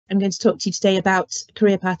I'm going to talk to you today about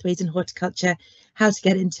career pathways in horticulture, how to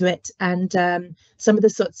get into it, and some of the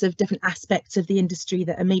sorts of different aspects of the industry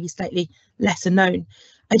that are maybe slightly lesser known.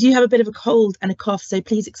 I do have a bit of a cold and a cough, so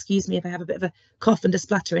please excuse me if I have a bit of a cough and a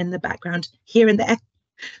splutter in the background here and there.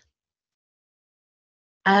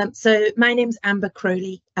 So my name's Amber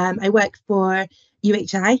Crowley. I work for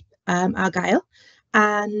UHI, Argyll,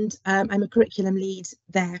 and I'm a curriculum lead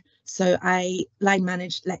there. So I line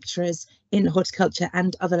manage lecturers in horticulture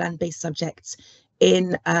and other land-based subjects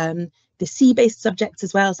in the sea-based subjects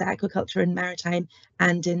as well, so aquaculture and maritime,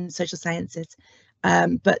 and in social sciences.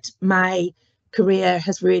 But my career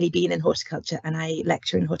has really been in horticulture, and I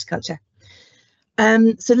lecture in horticulture.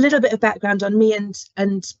 So a little bit of background on me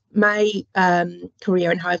and my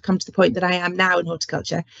career and how I've come to the point that I am now in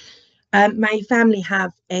horticulture. My family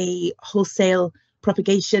have a wholesale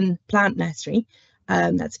propagation plant nursery.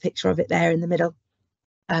 That's a picture of it there in the middle,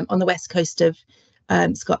 on the west coast of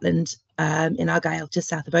Scotland, in Argyll, just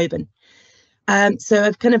south of Oban. So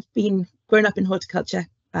I've kind of been grown up in horticulture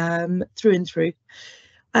through and through.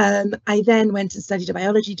 I then went and studied a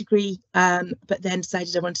biology degree, but then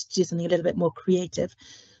decided I wanted to do something a little bit more creative.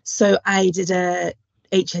 So I did a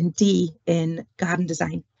HND in garden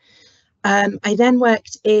design. I then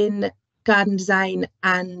worked in garden design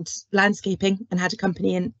and landscaping and had a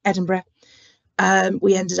company in Edinburgh.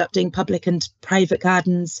 We ended up doing public and private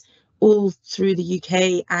gardens all through the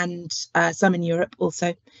UK and some in Europe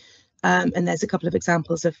also. And there's a couple of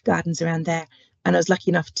examples of gardens around there. And I was lucky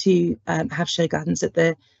enough to have show gardens at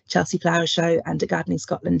the Chelsea Flower Show and at Gardening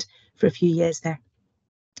Scotland for a few years there.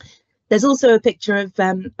 There's also a picture of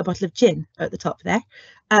a bottle of gin at the top there,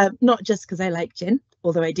 not just because I like gin,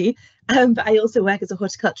 although I do, but I also work as a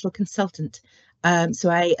horticultural consultant. So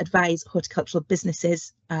I advise horticultural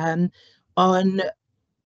businesses on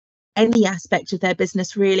any aspect of their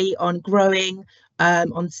business, really, on growing,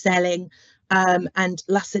 on selling, and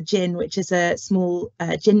Lassa Gin, which is a small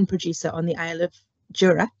gin producer on the Isle of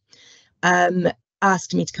Jura,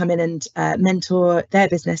 asked me to come in and mentor their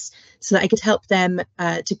business so that I could help them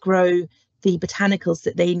to grow the botanicals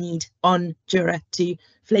that they need on Jura to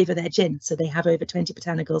flavour their gin. So they have over 20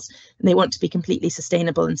 botanicals and they want to be completely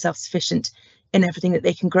sustainable and self-sufficient in everything that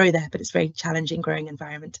they can grow there, but it's a very challenging growing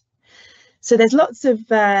environment. So there's lots of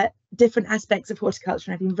different aspects of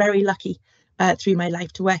horticulture, and I've been very lucky through my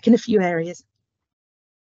life to work in a few areas.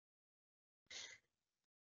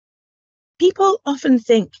 People often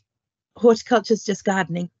think horticulture is just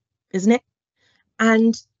gardening, isn't it?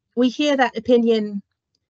 And we hear that opinion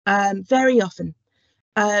very often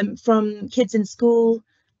from kids in school,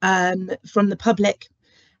 from the public.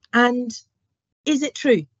 And is it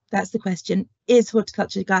true? That's the question. Is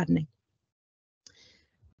horticulture gardening?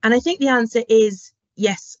 And I think the answer is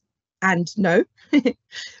yes and no.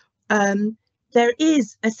 There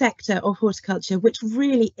is a sector of horticulture which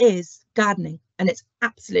really is gardening, and it's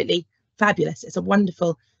absolutely fabulous. It's a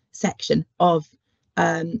wonderful section of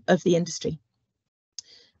the industry.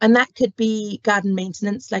 And that could be garden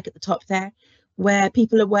maintenance, like at the top there, where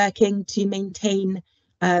people are working to maintain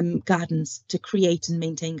gardens, to create and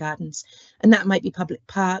maintain gardens. And that might be public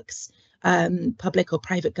parks, public or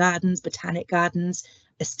private gardens, botanic gardens,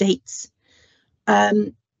 estates.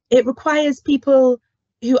 It requires people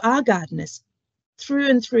who are gardeners,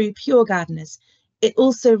 through and through pure gardeners. It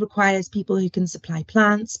also requires people who can supply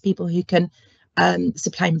plants, people who can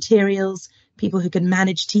supply materials, people who can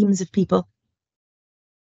manage teams of people.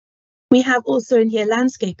 We have also in here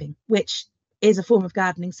landscaping, which is a form of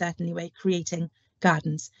gardening, certainly, where creating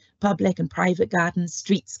gardens, public and private gardens,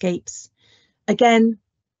 streetscapes. Again,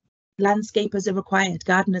 landscapers are required,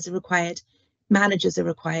 gardeners are required, managers are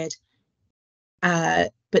required.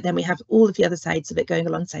 But then we have all of the other sides of it going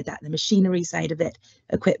alongside that, the machinery side of it,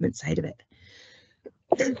 equipment side of it.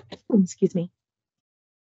 Excuse me.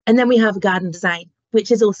 And then we have garden design, which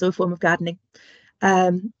is also a form of gardening.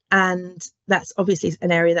 And that's obviously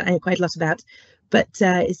an area that I know quite a lot about, but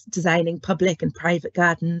it's designing public and private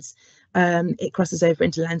gardens. It crosses over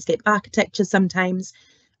into landscape architecture sometimes,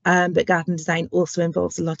 but garden design also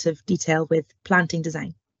involves a lot of detail with planting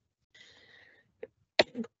design.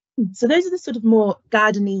 So those are the sort of more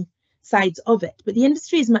garden-y sides of it, but the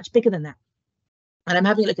industry is much bigger than that. And I'm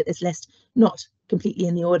having a look at this list, not completely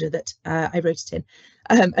in the order that I wrote it in.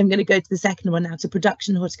 I'm going to go to the second one now, to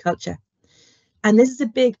production horticulture. And this is a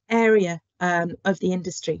big area of the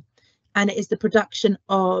industry, and it is the production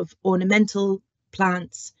of ornamental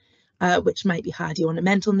plants, which might be hardy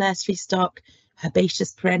ornamental nursery stock,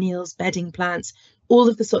 herbaceous perennials, bedding plants, all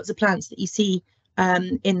of the sorts of plants that you see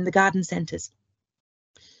in the garden centres.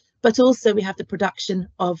 But also we have the production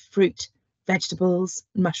of fruit, vegetables,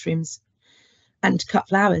 mushrooms. and cut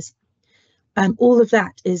flowers. All of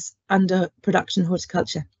that is under production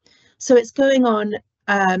horticulture. So it's going on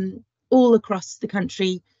all across the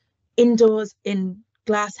country, indoors, in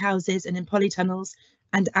glass houses and in polytunnels,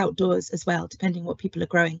 and outdoors as well, depending what people are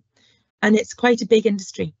growing. And it's quite a big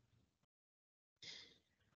industry.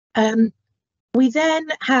 We then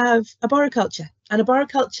have arboriculture, and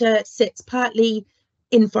arboriculture sits partly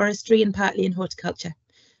in forestry and partly in horticulture.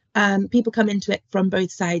 People come into it from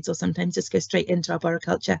both sides, or sometimes just go straight into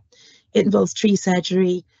arboriculture. It involves tree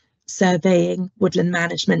surgery, surveying, woodland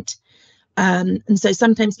management. And so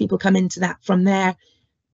sometimes people come into that from their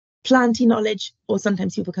planting knowledge, or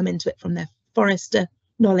sometimes people come into it from their forester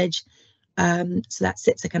knowledge. So that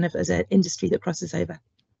sits a kind of as an industry that crosses over.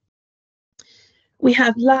 We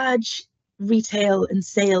have large retail and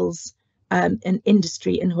sales and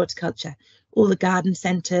industry in horticulture, all the garden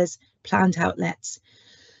centres, plant outlets.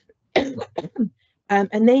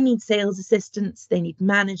 And they need sales assistants, they need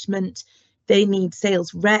management, they need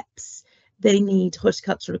sales reps, they need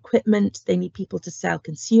horticultural equipment, they need people to sell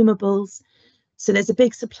consumables. So there's a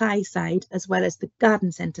big supply side as well as the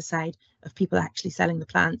garden centre side of people actually selling the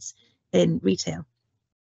plants in retail.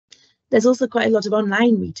 There's also quite a lot of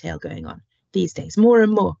online retail going on these days, more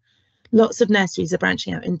and more. Lots of nurseries are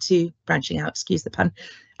branching out, excuse the pun,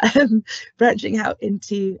 branching out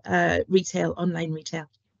into retail, online retail.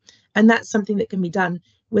 And that's something that can be done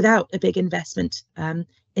without a big investment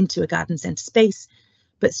into a garden centre space,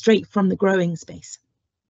 but straight from the growing space.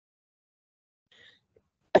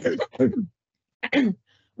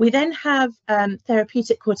 We then have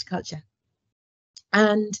therapeutic horticulture.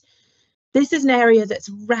 And this is an area that's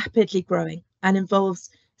rapidly growing and involves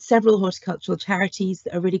several horticultural charities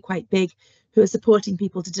that are really quite big, who are supporting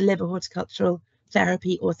people to deliver horticultural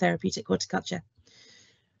therapy or therapeutic horticulture.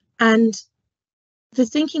 And the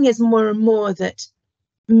thinking is more and more that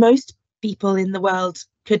most people in the world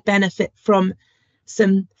could benefit from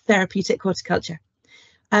some therapeutic horticulture.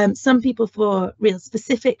 Some people for real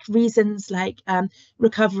specific reasons, like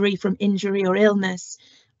recovery from injury or illness,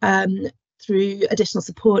 through additional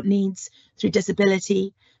support needs, through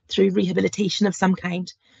disability, through rehabilitation of some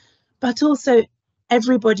kind. But also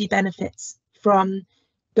everybody benefits from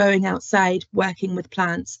going outside, working with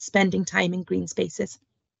plants, spending time in green spaces.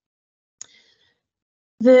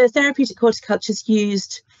 The therapeutic horticulture is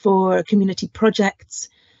used for community projects,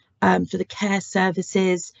 for the care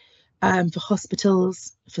services, for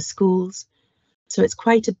hospitals, for schools. So it's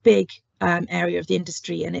quite a big area of the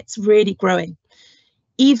industry, and it's really growing.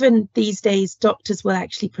 Even these days, doctors will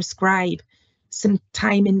actually prescribe some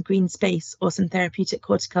time in green space or some therapeutic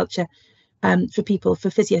horticulture for people for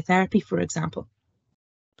physiotherapy, for example,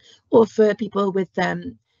 or for people with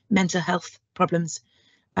mental health problems.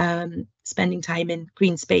 Spending time in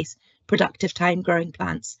green space, productive time growing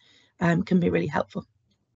plants can be really helpful.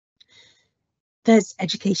 There's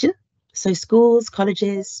education, so schools,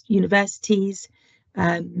 colleges, universities,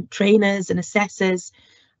 trainers and assessors,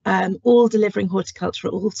 all delivering horticulture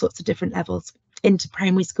at all sorts of different levels, into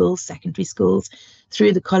primary schools, secondary schools,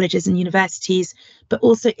 through the colleges and universities, but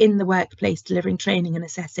also in the workplace, delivering training and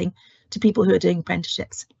assessing to people who are doing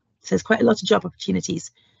apprenticeships. So there's quite a lot of job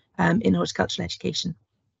opportunities in horticultural education.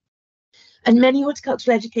 And many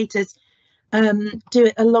horticultural educators do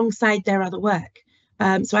it alongside their other work.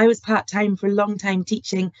 So I was part-time for a long time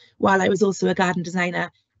teaching while I was also a garden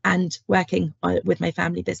designer and working with my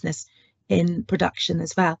family business in production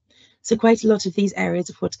as well. So quite a lot of these areas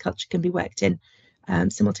of horticulture can be worked in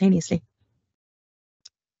simultaneously.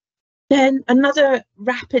 Then another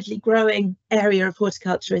rapidly growing area of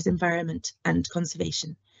horticulture is environment and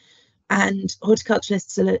conservation. And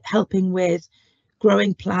horticulturists are helping with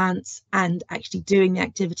growing plants and actually doing the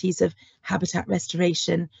activities of habitat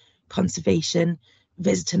restoration, conservation,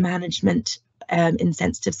 visitor management in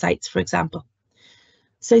sensitive sites, for example.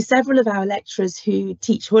 So several of our lecturers who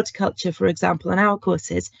teach horticulture, for example, on our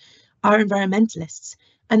courses are environmentalists,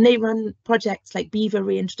 and they run projects like beaver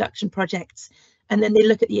reintroduction projects, and then they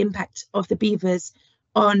look at the impact of the beavers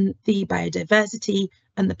on the biodiversity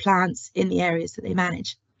and the plants in the areas that they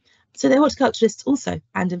manage. So they're horticulturists also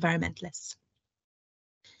and environmentalists.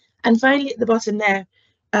 And finally, at the bottom there,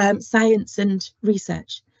 science and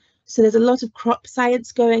research. So there's a lot of crop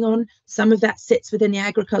science going on. Some of that sits within the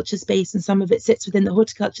agriculture space and some of it sits within the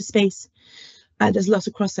horticulture space. There's a lot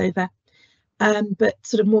of crossover, but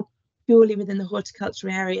sort of more purely within the horticulture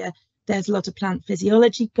area, there's a lot of plant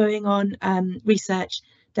physiology going on, research,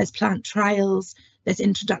 there's plant trials, there's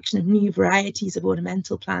introduction of new varieties of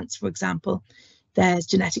ornamental plants, for example. There's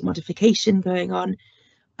genetic modification going on,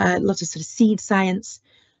 a lot of sort of seed science.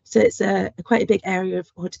 So it's quite a big area of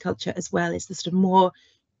horticulture, as well as the sort of more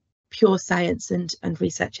pure science and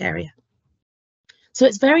research area. So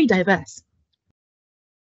it's very diverse.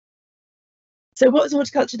 So what has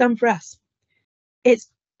horticulture done for us? Its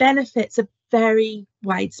benefits are very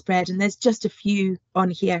widespread, and there's just a few on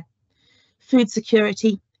here. Food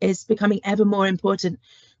security is becoming ever more important.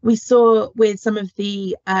 We saw with some of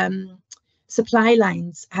the supply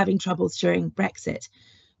lines having troubles during Brexit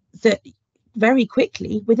that very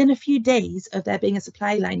quickly, within a few days of there being a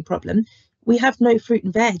supply line problem, we have no fruit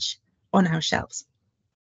and veg on our shelves.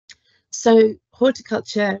 So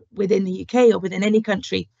horticulture within the UK or within any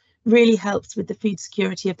country really helps with the food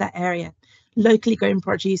security of that area. Locally grown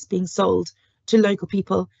produce being sold to local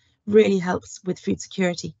people really helps with food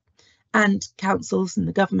security. And councils and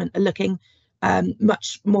the government are looking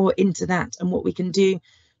much more into that and what we can do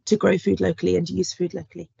to grow food locally and use food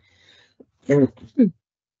locally.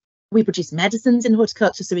 We produce medicines in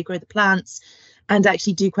horticulture, so we grow the plants and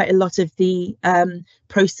actually do quite a lot of the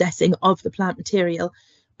processing of the plant material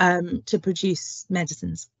to produce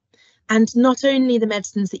medicines. And not only the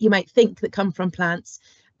medicines that you might think that come from plants,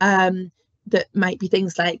 that might be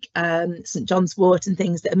things like St. John's wort and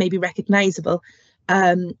things that are maybe recognisable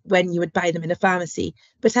when you would buy them in a pharmacy,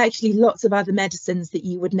 but actually lots of other medicines that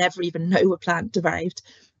you would never even know were plant derived.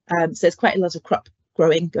 So there's quite a lot of crop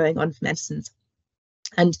growing going on for medicines.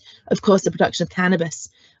 And of course, the production of cannabis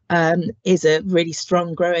is a really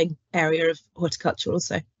strong growing area of horticulture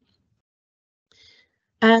also.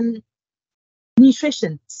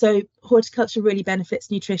 Nutrition. So horticulture really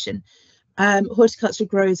benefits nutrition. Horticulture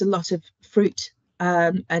grows a lot of fruit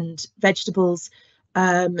and vegetables,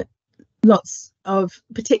 lots of,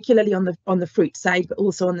 particularly on the fruit side, but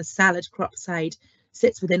also on the salad crop side,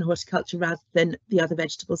 sits within horticulture rather than the other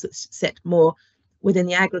vegetables that sit more within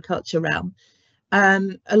the agriculture realm.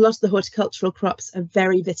 A lot of the horticultural crops are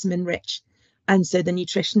very vitamin rich, and so the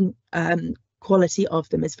nutrition quality of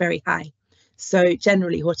them is very high. So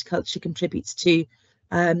generally horticulture contributes to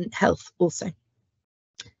health also.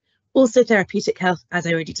 Also therapeutic health, as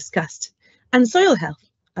I already discussed, and soil health,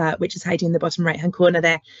 which is hiding in the bottom right hand corner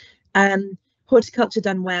there. Horticulture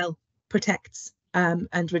done well protects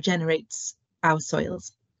and regenerates our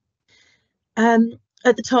soils. At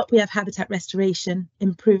the top we have habitat restoration,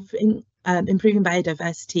 improving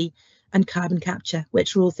biodiversity and carbon capture,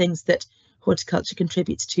 which are all things that horticulture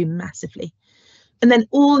contributes to massively. And then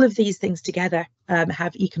all of these things together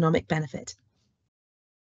have economic benefit.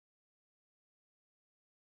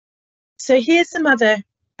 So here's some other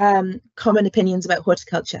common opinions about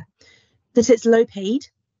horticulture: that it's low paid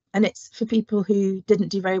and it's for people who didn't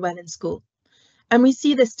do very well in school. And we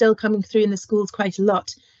see this still coming through in the schools quite a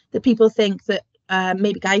lot, that people think that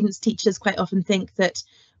maybe guidance teachers quite often think that,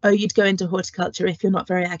 oh, you'd go into horticulture if you're not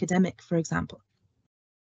very academic, for example.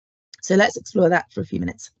 So let's explore that for a few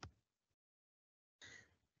minutes.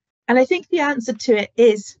 And I think the answer to it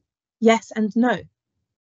is yes and no.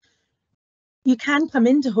 You can come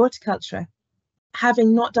into horticulture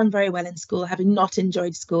having not done very well in school, having not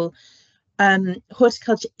enjoyed school.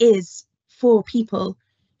 Horticulture is for people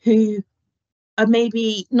who are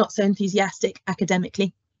maybe not so enthusiastic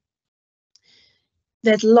academically.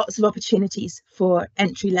 There's lots of opportunities for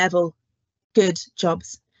entry-level good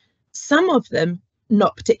jobs, some of them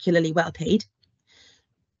not particularly well paid,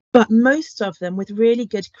 but most of them with really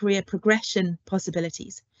good career progression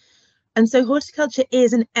possibilities. And so horticulture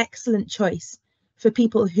is an excellent choice for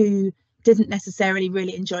people who didn't necessarily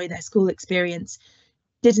really enjoy their school experience,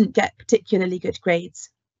 didn't get particularly good grades.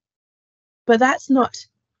 But that's not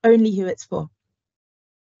only who it's for.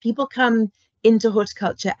 People come into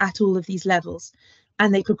horticulture at all of these levels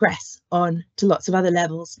and they progress on to lots of other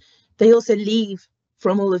levels. They also leave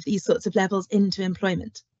from all of these sorts of levels into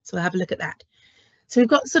employment. So we'll have a look at that. So we've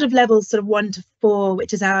got sort of levels 1 to 4,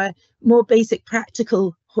 which is our more basic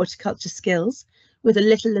practical horticulture skills, with a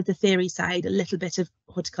little of the theory side, a little bit of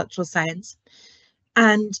horticultural science.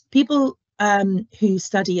 And people who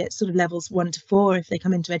study at sort of levels 1 to 4, if they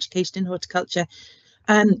come into education in horticulture,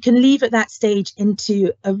 can leave at that stage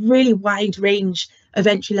into a really wide range of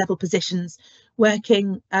entry-level positions,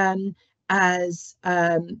 working as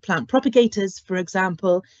plant propagators, for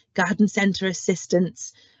example, garden centre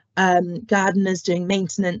assistants, gardeners doing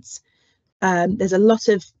maintenance. There's a lot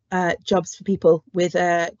of jobs for people with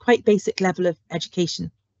a quite basic level of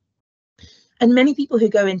education. And many people who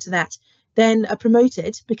go into that then are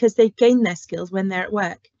promoted because they gain their skills when they're at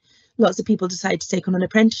work. Lots of people decide to take on an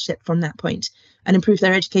apprenticeship from that point and improve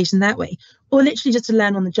their education that way, or literally just to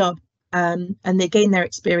learn on the job, and they gain their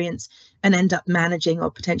experience and end up managing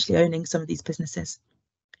or potentially owning some of these businesses.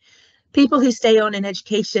 People who stay on in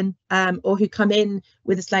education or who come in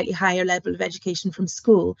with a slightly higher level of education from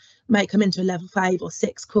school might come into a level 5 or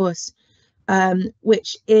 6 course,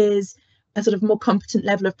 which is a sort of more competent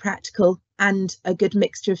level of practical and a good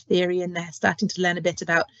mixture of theory, and they're starting to learn a bit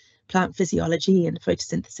about plant physiology and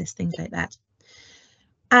photosynthesis, things like that.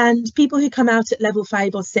 And people who come out at level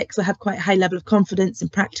 5 or 6 will have quite a high level of confidence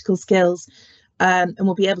and practical skills, and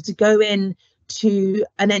will be able to go in to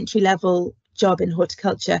an entry-level job in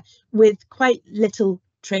horticulture with quite little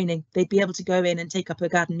training. They'd be able to go in and take up a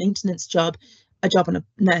garden maintenance job, a job on a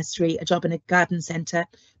nursery, a job in a garden centre.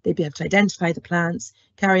 They'd be able to identify the plants,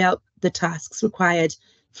 carry out the tasks required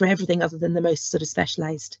for everything other than the most sort of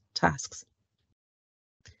specialised tasks.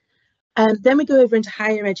 Then we go over into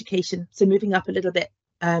higher education, so moving up a little bit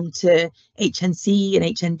to HNC and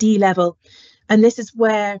HND level. And this is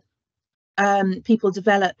where people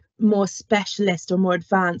develop more specialist or more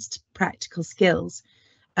advanced practical skills,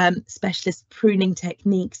 specialist pruning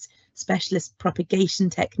techniques, specialist propagation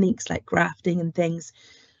techniques like grafting and things,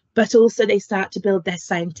 but also they start to build their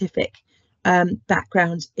scientific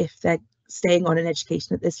background if they're staying on in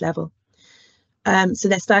education at this level. So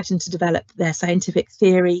they're starting to develop their scientific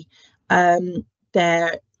theory,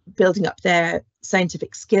 they're building up their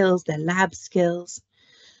scientific skills, their lab skills,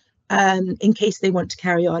 in case they want to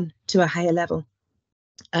carry on to a higher level.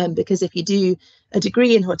 Because if you do a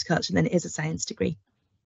degree in horticulture, then it is a science degree.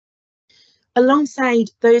 Alongside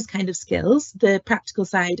those kind of skills, the practical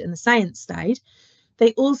side and the science side,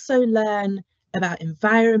 they also learn about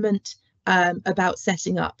environment, about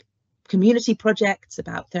setting up community projects,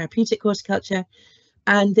 about therapeutic horticulture,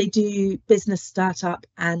 and they do business startup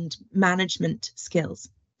and management skills.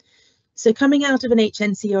 So coming out of an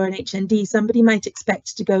HNC or an HND, somebody might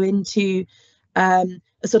expect to go into a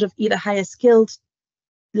sort of either higher skilled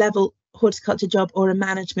level horticulture job or a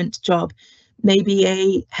management job, maybe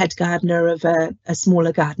a head gardener of a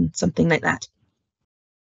smaller garden, something like that.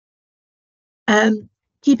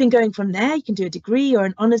 Keeping going from there, you can do a degree or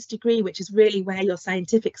an honours degree, which is really where your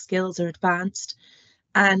scientific skills are advanced.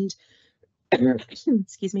 And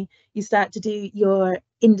excuse me, you start to do your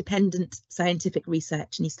independent scientific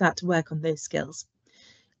research and you start to work on those skills.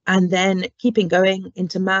 And then keeping going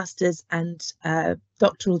into masters and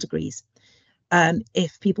doctoral degrees.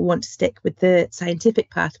 If people want to stick with the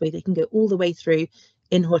scientific pathway, they can go all the way through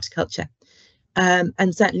in horticulture.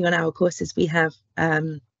 And certainly on our courses, we have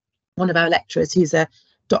one of our lecturers who's a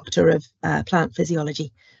doctor of plant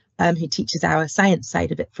physiology, who teaches our science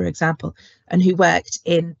side of it, for example, and who worked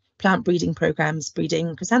in plant breeding programs,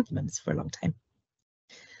 breeding chrysanthemums for a long time.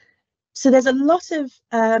 So there's a lot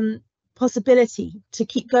of possibility to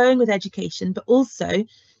keep going with education, but also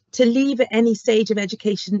to leave at any stage of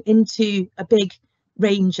education into a big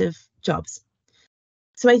range of jobs.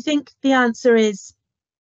 So I think the answer is,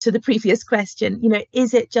 to the previous question, you know,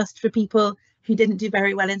 is it just for people who didn't do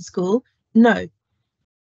very well in school? No.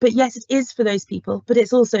 But yes, it is for those people, but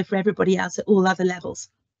it's also for everybody else at all other levels.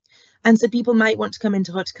 And so people might want to come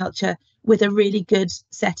into horticulture with a really good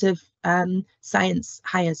set of science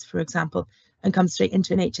hires, for example, and come straight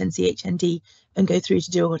into an HNC, HND and go through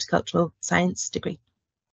to do a horticultural science degree.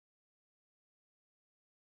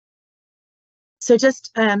 So just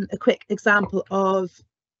a quick example of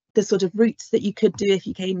the sort of routes that you could do if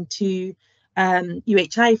you came to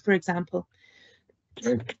UHI, for example.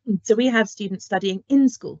 So we have students studying in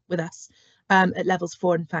school with us at levels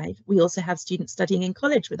 4 and 5. We also have students studying in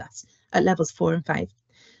college with us at levels 4 and 5.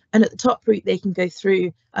 And at the top route, they can go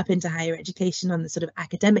through up into higher education on the sort of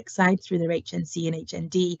academic side through their HNC and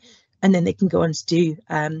HND, and then they can go on to do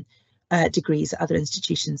degrees at other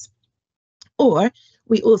institutions. Or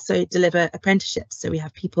we also deliver apprenticeships. So we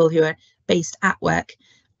have people who are based at work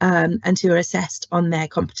and who are assessed on their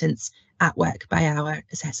competence at work by our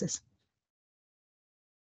assessors.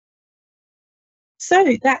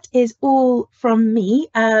 So that is all from me.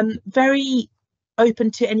 Very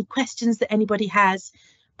open to any questions that anybody has,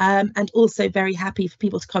 and also very happy for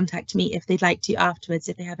people to contact me if they'd like to afterwards,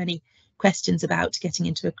 if they have any questions about getting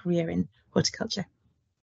into a career in horticulture.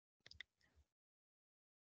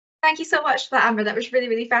 Thank you so much for that, Amber. That was really,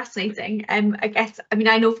 really fascinating. I guess, I mean,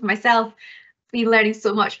 I know for myself, I've been learning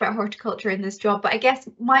so much about horticulture in this job, but I guess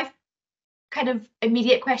my kind of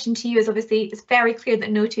immediate question to you is, obviously it's very clear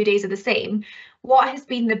that no 2 days are the same. What has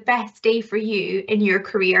been the best day for you in your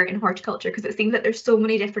career in horticulture? Because it seems that there's so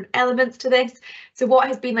many different elements to this. So what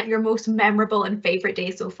has been like your most memorable and favourite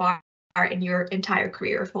day so far in your entire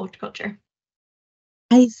career of horticulture?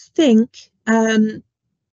 I think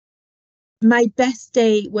my best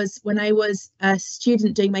day was when I was a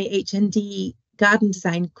student doing my HND garden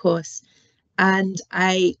design course, and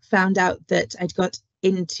I found out that I'd got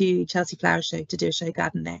into Chelsea Flower Show to do a show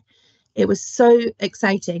garden there. It was so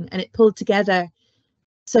exciting, and it pulled together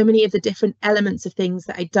so many of the different elements of things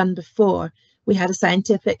that I'd done before. We had a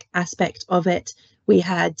scientific aspect of it. We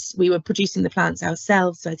were producing the plants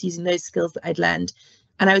ourselves, so I was using those skills that I'd learned,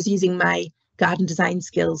 and I was using my garden design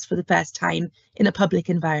skills for the first time in a public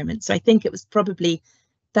environment. So I think it was probably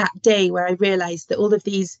that day where I realized that all of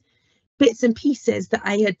these bits and pieces that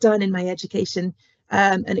I had done in my education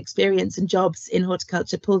and experience and jobs in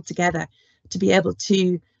horticulture pulled together to be able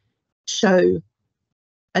to show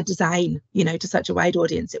a design, you know, to such a wide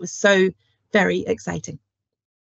audience. It was so very exciting.